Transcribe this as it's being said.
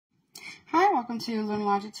Hi, welcome to Lunar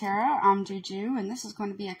Logic Tarot. I'm Juju, and this is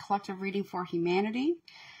going to be a collective reading for humanity,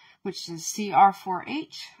 which is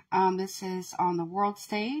CR4H. This is on the world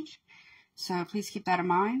stage, so please keep that in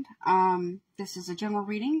mind. This is a general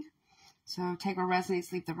reading, so take what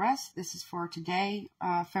resonates, leave the rest. This is for today,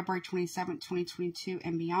 February 27th, 2022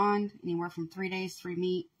 and beyond, anywhere from 3 days,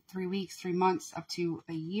 3 weeks, 3 months, up to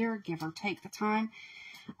a year, give or take the time.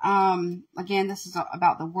 Again, this is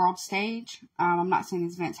about the world stage. I'm not saying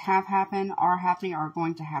these events have happened, are happening, or are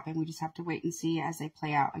going to happen. We just have to wait and see as they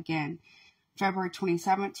play out. Again, February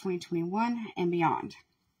 27th, 2021 and beyond.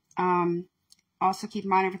 Also keep in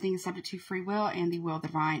mind everything is subject to free will and the will of the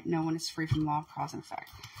divine. No one is free from law of cause and effect.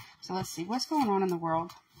 So let's see. What's going on in the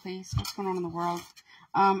world, please? What's going on in the world?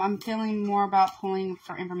 I'm feeling more about pulling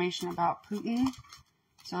for information about Putin.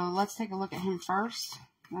 So let's take a look at him first.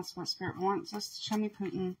 That's what Spirit wants. Let's show me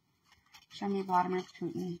Putin. Show me Vladimir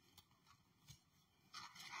Putin.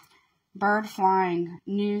 Bird flying.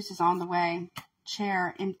 News is on the way.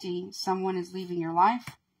 Chair empty. Someone is leaving your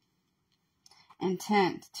life.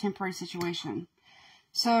 Intent. Temporary situation.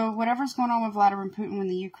 So whatever's going on with Vladimir Putin in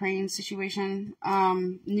the Ukraine situation,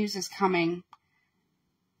 news is coming.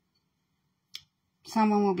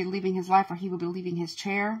 Someone will be leaving his life, or he will be leaving his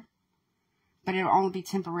chair. But it will only be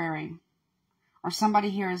temporary. Or somebody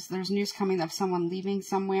here there's news coming of someone leaving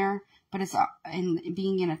somewhere, but it's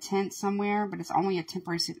being in a tent somewhere, but it's only a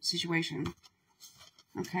temporary situation.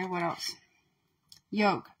 Okay, what else?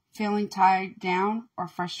 Yoke, feeling tied down or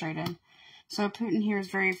frustrated. So Putin here is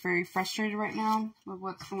very, very frustrated right now with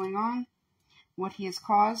what's going on, what he has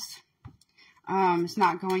caused. It's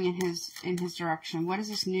not going in his direction. What is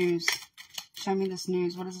this news? Show me this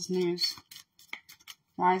news. What is this news?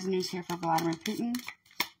 Why is the news here for Vladimir Putin?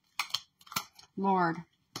 Lord,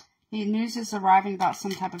 the news is arriving about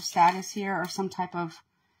some type of status here, or some type of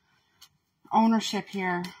ownership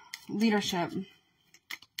here, leadership.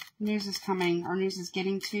 News is coming, or news is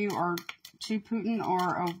getting to Putin,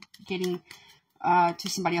 or getting to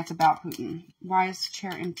somebody else about Putin. Why is the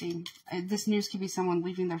chair empty? This news could be someone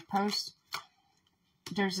leaving their post.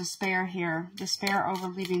 There's despair here, despair over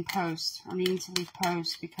leaving post, or needing to leave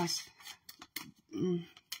post, because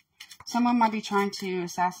someone might be trying to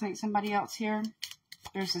assassinate somebody else here.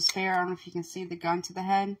 There's despair. I don't know if you can see the gun to the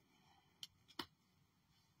head.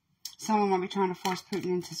 Someone might be trying to force Putin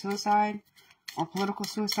into suicide, or political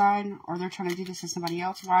suicide, or they're trying to do this to somebody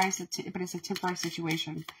else. Why is it? But it's a temporary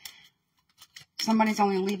situation. Somebody's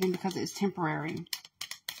only leaving because it's temporary,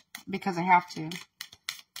 because they have to.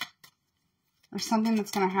 There's something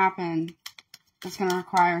that's going to happen that's going to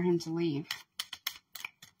require him to leave.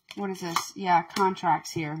 What is this? Yeah,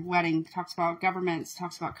 contracts here. Wedding. Talks about governments.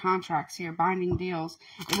 Talks about contracts here. Binding deals.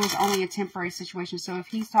 It was only a temporary situation. So if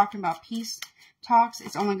he's talking about peace talks,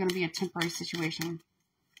 it's only going to be a temporary situation.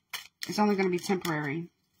 It's only going to be temporary.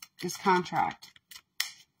 This contract.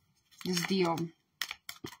 This deal.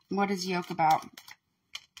 What is yoke about?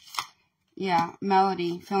 Yeah,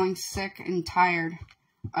 Melody. Feeling sick and tired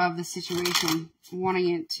of the situation. Wanting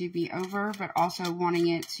it to be over, but also wanting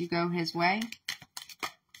it to go his way.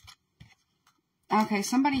 Okay,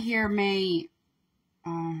 somebody here may,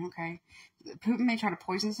 okay, Putin may try to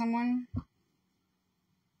poison someone.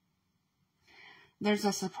 There's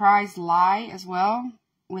a surprise lie as well,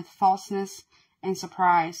 with falseness and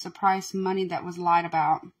surprise. Surprise money that was lied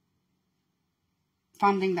about.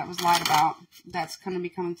 Funding that was lied about. That's going to be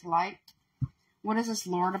coming to light. What is this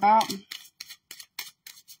Lord about?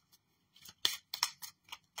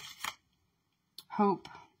 Hope.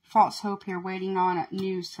 False hope here, waiting on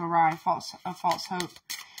news to arrive. False hope.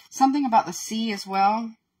 Something about the sea as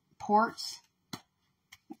well. Ports.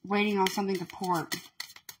 Waiting on something to port.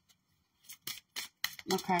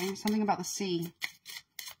 Okay, something about the sea.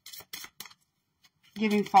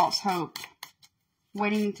 Giving false hope.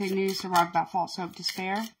 Waiting to news to arrive about false hope.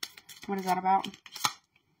 Despair. What is that about?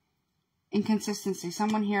 Inconsistency.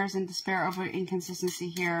 Someone here is in despair over inconsistency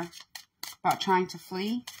here. About trying to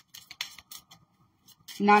flee.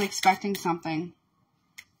 Not expecting something.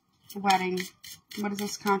 Wedding. What is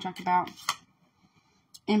this contract about?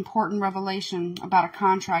 Important revelation about a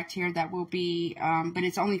contract here that will be, but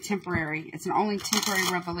it's only temporary. It's an only temporary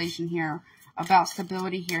revelation here about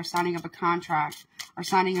stability here, signing of a contract, or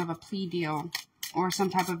signing of a plea deal, or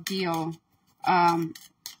some type of deal,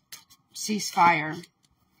 ceasefire.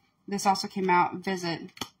 This also came out,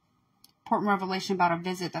 visit. Important revelation about a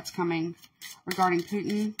visit that's coming regarding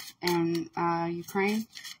Putin and Ukraine.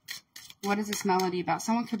 What is this melody about?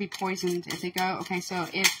 Someone could be poisoned if they go. Okay, so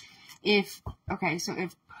if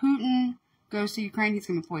Putin goes to Ukraine, he's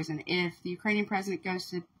going to be poisoned. If the Ukrainian president goes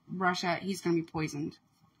to Russia, he's going to be poisoned.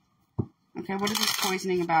 Okay, what is this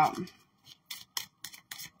poisoning about?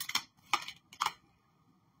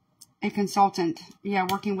 A consultant. Yeah,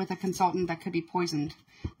 working with a consultant that could be poisoned.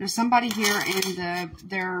 There's somebody here in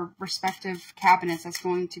their respective cabinets that's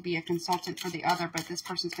going to be a consultant for the other, but this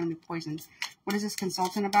person's going to be poisoned. What is this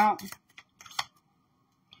consultant about?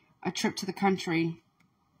 A trip to the country,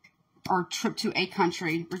 or trip to a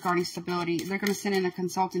country regarding stability. They're going to send in a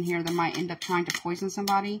consultant here that might end up trying to poison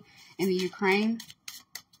somebody in the Ukraine.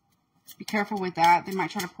 Be careful with that. They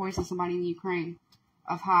might try to poison somebody in the Ukraine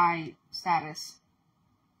of high status.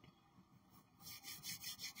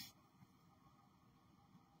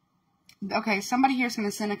 Okay, somebody here is going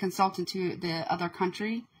to send a consultant to the other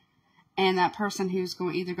country, and that person who's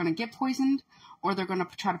either going to get poisoned or they're going to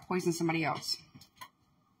try to poison somebody else.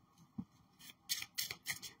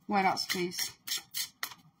 What else, please?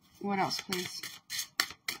 What else, please?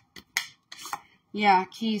 Yeah,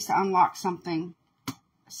 keys to unlock something.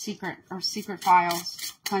 Secret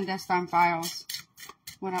files, clandestine files.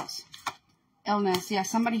 What else? Illness. Yeah,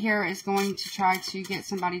 somebody here is going to try to get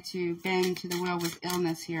somebody to bend to the will with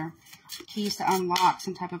illness here. Keys to unlock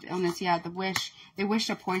some type of illness. Yeah, they wish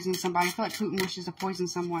to poison somebody. I feel like Putin wishes to poison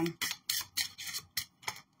someone.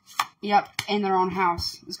 Yep, in their own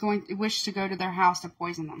house. Wish to go to their house to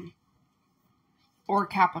poison them. Or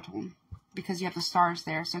capital, because you have the stars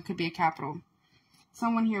there, so it could be a capital.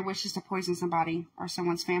 Someone here wishes to poison somebody or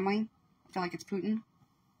someone's family. I feel like it's Putin.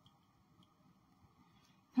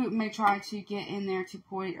 Putin may try to get in there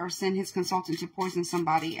to send his consultant to poison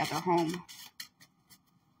somebody at their home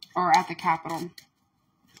or at the capital.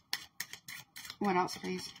 What else,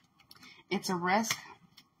 please? It's a risk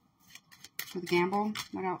with gamble.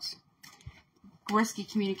 What else? Risky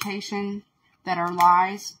communication that are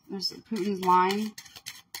lies. Putin's lying.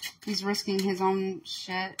 He's risking his own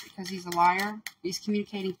shit because he's a liar. He's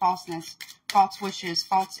communicating falseness, false wishes,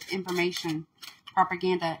 false information,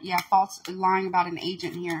 propaganda. Yeah, false lying about an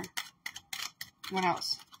agent here. What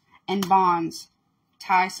else? And bonds.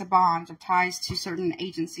 Ties to bonds or ties to certain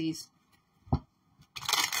agencies.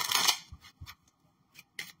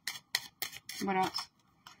 What else?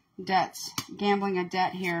 Debts. Gambling a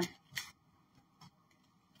debt here.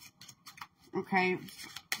 Okay.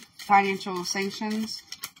 Financial sanctions.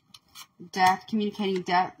 Death. Communicating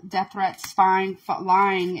death threats. Spying.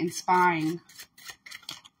 Lying and spying.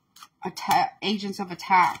 Agents of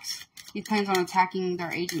attacks. He plans on attacking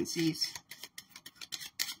their agencies.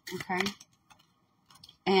 Okay.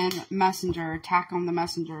 And messenger. Attack on the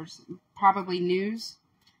messengers. Probably news.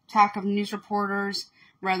 Attack of news reporters.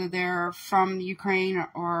 Whether they're from Ukraine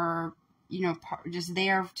or, you know, just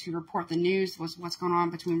there to report the news, what's going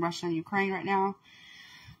on between Russia and Ukraine right now.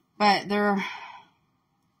 But they're,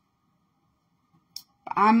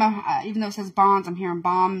 even though it says bonds, I'm hearing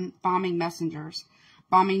bombing messengers,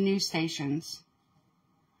 bombing news stations,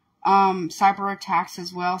 cyber attacks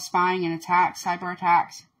as well, spying and attacks, cyber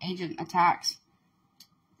attacks, agent attacks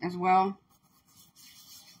as well.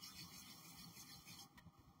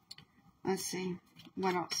 Let's see.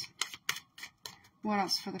 What else? What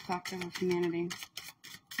else for the collective of humanity?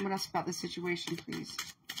 What else about the situation, please?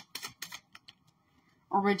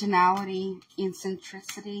 Originality,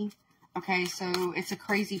 eccentricity. Okay, so it's a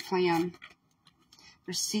crazy plan.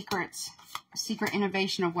 There's secrets. Secret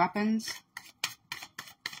innovation of weapons.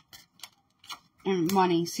 And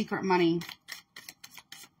money. Secret money.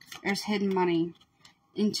 There's hidden money.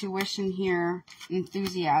 Intuition here,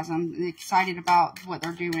 enthusiasm, excited about what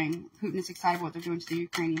they're doing. Putin is excited about what they're doing to the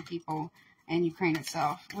Ukrainian people and Ukraine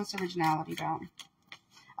itself. What's originality about?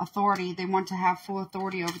 Authority. They want to have full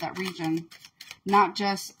authority over that region. Not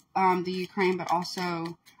just the Ukraine, but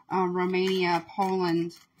also Romania,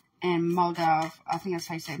 Poland, and Moldova. I think that's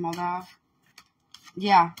how you say it, Moldova.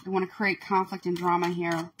 Yeah, they want to create conflict and drama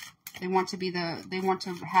here. They want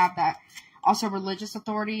to have that. Also religious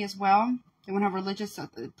authority as well. They want to have religious,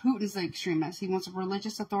 Putin's the extremist. He wants a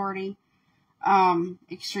religious authority,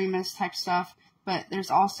 extremist type stuff. But there's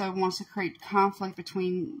also wants to create conflict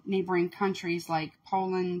between neighboring countries like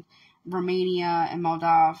Poland, Romania, and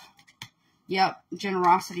Moldova. Yep,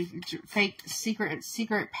 generosity, fake,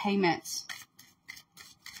 secret payments.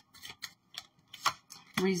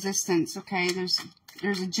 Resistance, okay, there's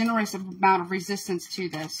a generous amount of resistance to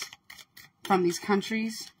this from these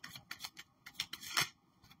countries.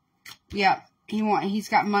 Yeah, he's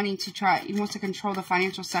got money to try. He wants to control the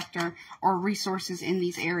financial sector or resources in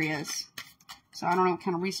these areas. So I don't know what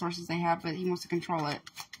kind of resources they have, but he wants to control it.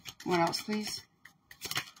 What else, please?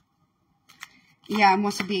 Yeah, and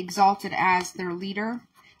wants to be exalted as their leader.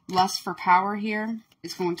 Lust for power here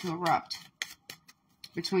is going to erupt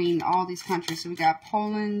between all these countries. So we got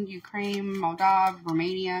Poland, Ukraine, Moldova,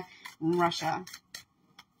 Romania, and Russia.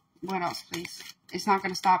 What else, please? It's not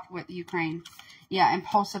going to stop with Ukraine. Yeah,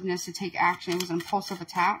 impulsiveness to take action. It was an impulsive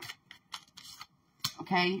attack.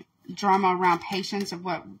 Okay, drama around patience of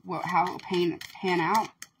how it will pan out.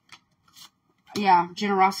 Yeah,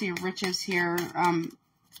 generosity of riches here.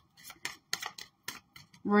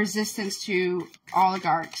 Resistance to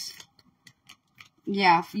oligarchs.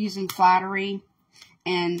 Yeah, using flattery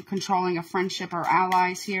and controlling a friendship or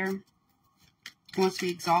allies here. Wants to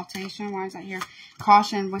be exaltation. Why is that here?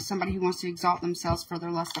 Caution with somebody who wants to exalt themselves for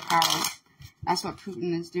their lust of power. That's what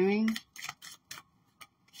Putin is doing.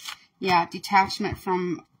 Yeah, detachment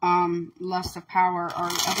from lust of power, or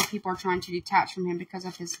other people are trying to detach from him because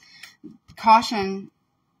of his caution.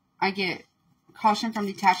 I get caution from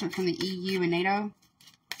detachment from the EU and NATO.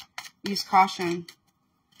 Use caution.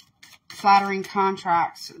 Flattering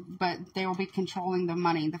contracts, but they will be controlling the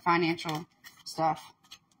money, the financial stuff.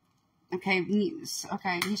 Okay, he's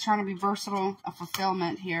trying to be versatile, a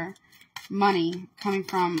fulfillment here. Money coming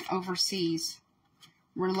from overseas.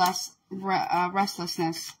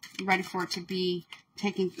 Restlessness, ready for it to be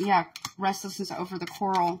taken, yeah, restlessness over the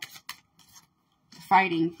quarrel,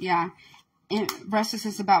 fighting, yeah.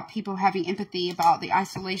 Restlessness about people having empathy about the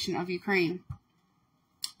isolation of Ukraine.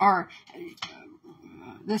 Or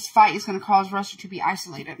this fight is going to cause Russia to be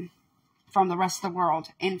isolated from the rest of the world,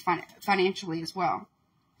 and financially as well.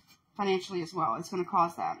 Financially as well, it's going to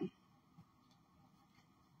cause that.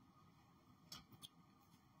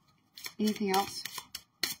 Anything else?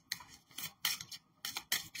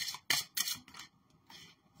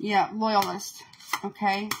 Yeah, loyalist.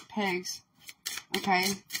 Okay, pigs. Okay,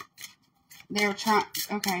 they were trying.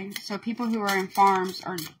 Okay, so people who are in farms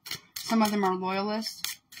are, some of them are loyalists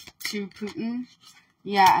to Putin.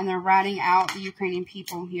 Yeah, and they're ratting out the Ukrainian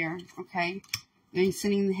people here. Okay, they're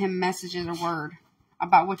sending him messages or word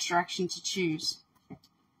about which direction to choose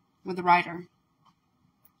with the writer.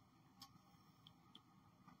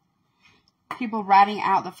 People ratting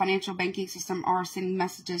out the financial banking system are sending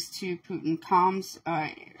messages to Putin. Comms,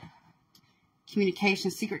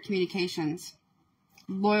 communications, secret communications.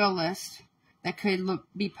 Loyalists that could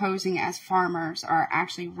be posing as farmers are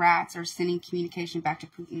actually rats, are sending communication back to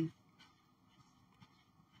Putin.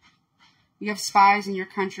 You have spies in your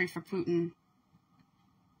country for Putin.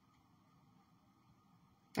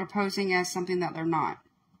 They're posing as something that they're not.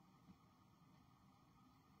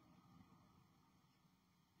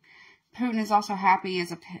 Putin is also happy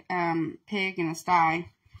as a pig in a sty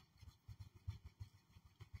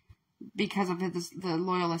because of the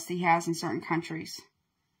loyalists he has in certain countries.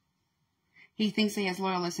 He thinks he has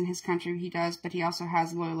loyalists in his country. He does, but he also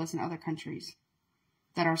has loyalists in other countries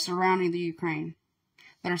that are surrounding the Ukraine,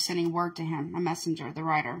 that are sending word to him, a messenger, the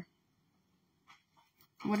writer.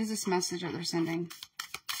 What is this message that they're sending?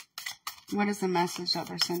 What is the message that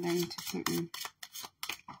they're sending to Putin?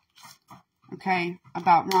 Okay,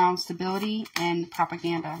 about moral stability and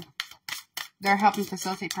propaganda. They're helping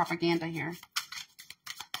facilitate propaganda here.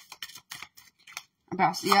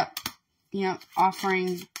 About, yep,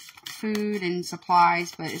 offering food and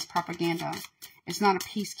supplies, but it's propaganda. It's not a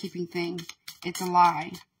peacekeeping thing. It's a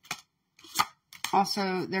lie.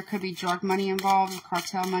 Also, there could be drug money involved,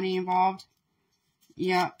 cartel money involved.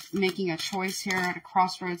 Yeah, making a choice here at a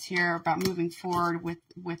crossroads here about moving forward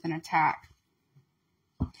with an attack.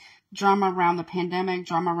 Drama around the pandemic,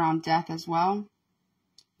 drama around death as well.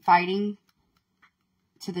 Fighting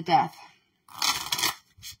to the death.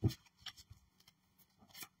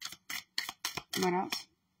 What else?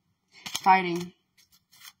 Fighting.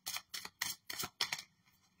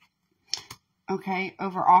 Okay,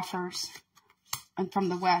 over offers and from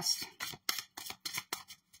the West.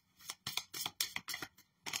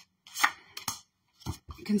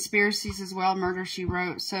 Conspiracies as well, murder she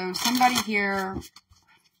wrote. So somebody here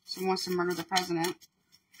wants to murder the president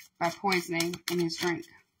by poisoning in his drink.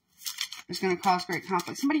 It's going to cause great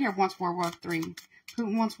conflict. Somebody here wants World War III.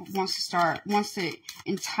 Putin wants to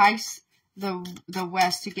entice the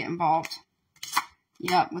West to get involved.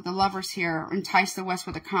 Yep, with the lovers here, entice the West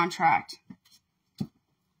with a contract.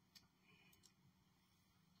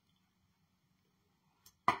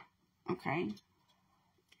 Okay.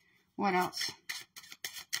 What else?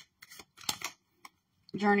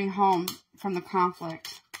 Journey home from the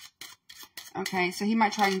conflict. Okay, so he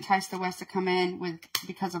might try to entice the West to come in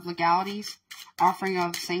because of legalities, offering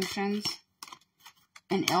of sanctions,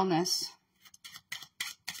 and illness,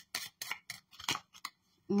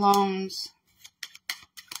 loans,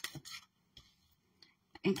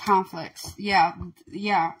 and conflicts. Yeah,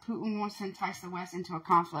 Putin wants to entice the West into a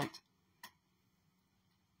conflict.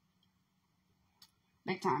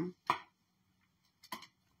 Big time.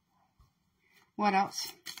 What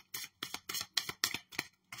else?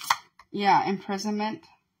 Yeah, imprisonment.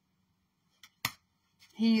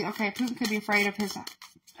 Okay, Putin could be afraid of his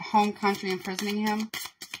home country imprisoning him.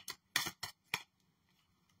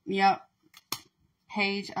 Yep.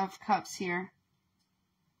 Page of Cups here.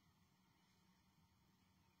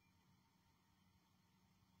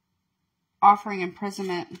 Offering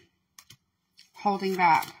imprisonment. Holding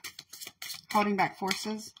back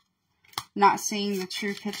forces. Not seeing the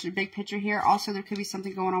true picture, big picture here. Also, there could be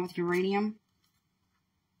something going on with uranium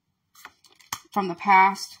from the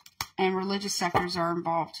past. And religious sectors are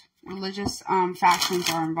involved. Religious factions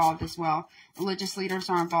are involved as well. Religious leaders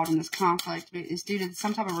are involved in this conflict. It's due to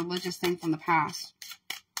some type of religious thing from the past.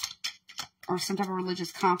 Or some type of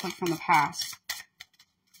religious conflict from the past.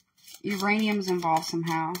 Uranium is involved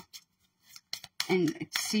somehow. And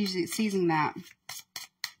seizing that.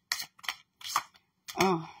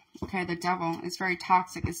 Oh, okay, the devil. It's very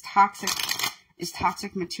toxic. It's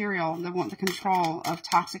toxic material. They want the control of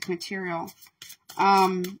toxic material.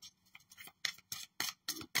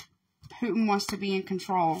 Putin wants to be in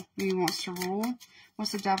control. He wants to rule.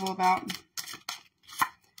 What's the devil about?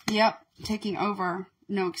 Yep, taking over.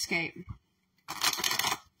 No escape.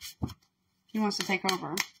 He wants to take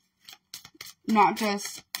over. Not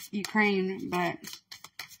just Ukraine, but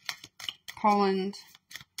Poland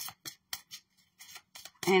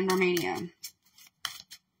and Romania.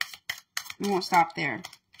 He won't stop there.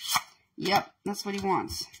 Yep, that's what he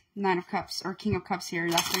wants. Knight of Cups, or King of Cups here.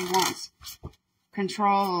 That's what he wants.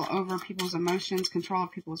 Control over people's emotions, control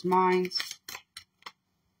of people's minds.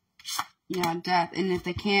 Yeah, death. And if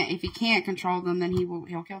he can't control them, then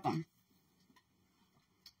he'll kill them.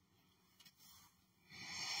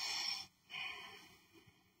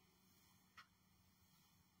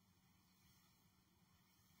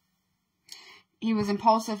 He was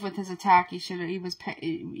impulsive with his attack.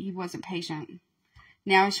 He wasn't patient.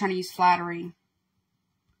 Now he's trying to use flattery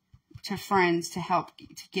to friends to help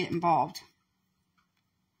to get involved.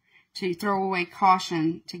 To throw away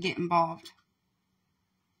caution to get involved.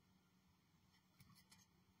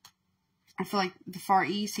 I feel like the Far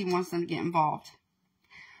East, he wants them to get involved.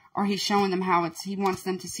 Or he's showing them he wants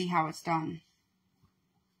them to see how it's done.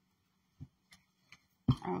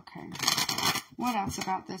 Okay. What else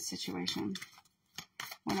about this situation?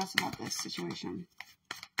 What else about this situation?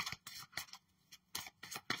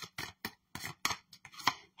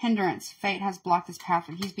 Hindrance. Fate has blocked this path.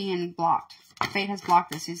 He's being blocked. Fate has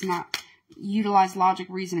blocked this. He's not utilized logic,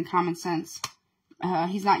 reason, and common sense.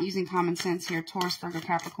 He's not using common sense here. Taurus, Virgo,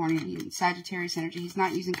 Capricorn, Sagittarius energy. He's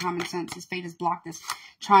not using common sense. His fate has blocked this.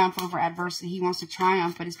 Triumph over adversity. He wants to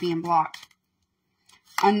triumph, but it's being blocked.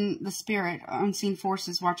 The spirit, unseen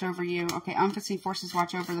forces watch over you. Okay, unseen forces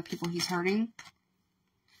watch over the people he's hurting.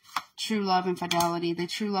 True love and fidelity. The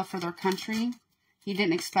true love for their country. He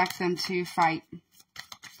didn't expect them to fight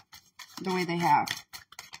the way they have.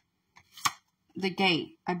 The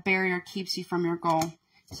gate, a barrier keeps you from your goal.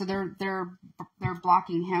 So they're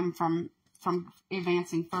blocking him from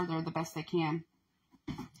advancing further the best they can.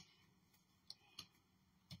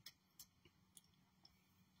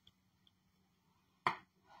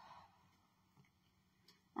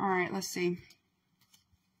 All right, let's see.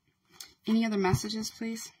 Any other messages,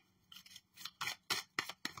 please?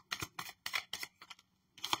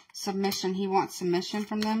 Submission. He wants submission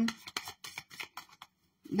from them.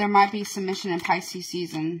 There might be submission in Pisces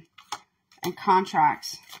season and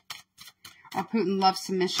contracts. Or Putin loves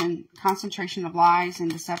submission, concentration of lies and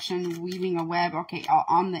deception, weaving a web. Okay,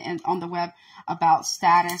 on the web about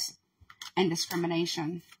status and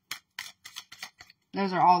discrimination.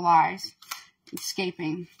 Those are all lies.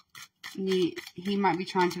 Escaping. He might be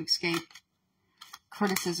trying to escape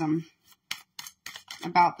criticism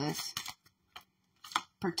about this.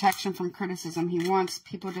 Protection from criticism. He wants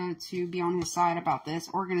people to be on his side about this.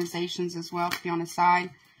 Organizations as well to be on his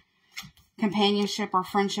side. Companionship or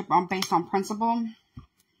friendship based on principle.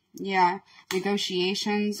 Yeah.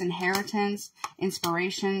 Negotiations, inheritance,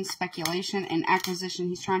 inspiration, speculation, and acquisition.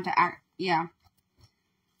 He's trying to act. Yeah.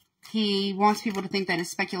 He wants people to think that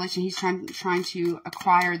it's speculation. He's trying to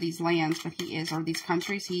acquire these lands, but he is, or these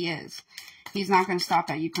countries. He is. He's not going to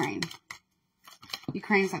stop at Ukraine.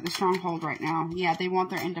 Ukraine's like the stronghold right now. Yeah, they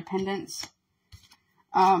want their independence.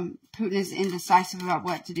 Putin is indecisive about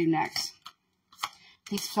what to do next.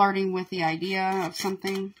 He's flirting with the idea of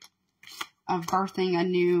something, of birthing a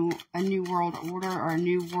new world order, or a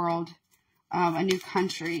new world, a new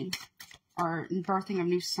country, or birthing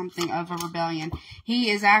of something of a rebellion. He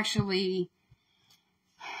is actually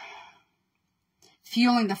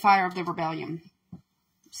fueling the fire of the rebellion,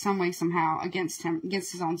 some way, somehow, against him,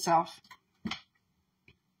 against his own self.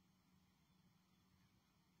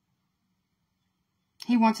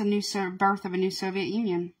 He wants a new birth of a new Soviet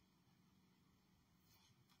Union.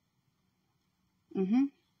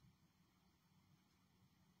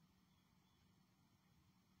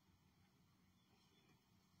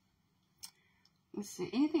 Let's see.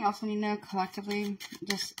 Anything else we need to know collectively?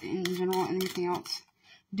 Just in general, anything else?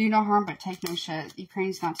 Do no harm, but take no shit.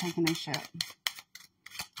 Ukraine's not taking no shit.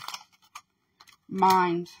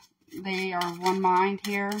 Mind. They are one mind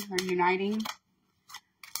here. They're uniting.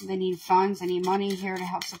 They need funds. They need money here to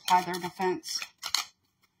help supply their defense.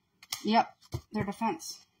 Yep, their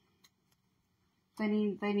defense. They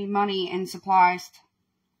need money and supplies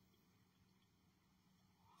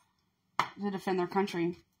to defend their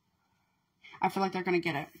country. I feel like they're going to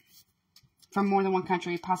get it from more than one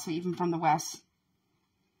country, possibly even from the West.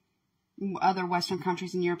 Other Western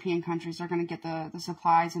countries and European countries are going to get the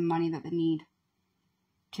supplies and money that they need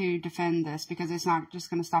to defend this, because it's not just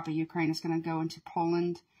going to stop at Ukraine. It's going to go into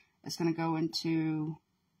Poland. It's going to go into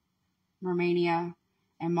Romania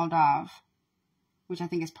and Moldova, which I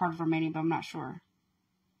think is part of Romania, but I'm not sure.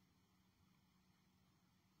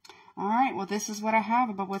 All right, well, this is what I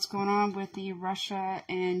have about what's going on with the Russia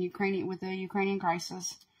and Ukraine, with the Ukrainian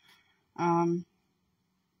crisis.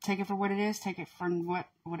 Take it for what it is. Take it for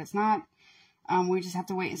what it's not. We just have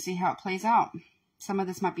to wait and see how it plays out. Some of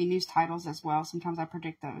this might be news titles as well. Sometimes I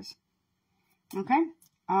predict those. Okay?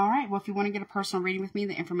 All right, well, if you want to get a personal reading with me,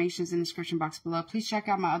 the information is in the description box below. Please check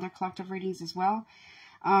out my other collective readings as well.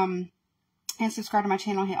 And subscribe to my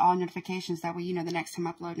channel. Hit all notifications. That way you know the next time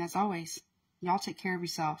I upload. And as always, y'all take care of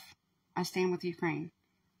yourself. I stand with Ukraine.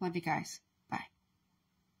 Love you guys.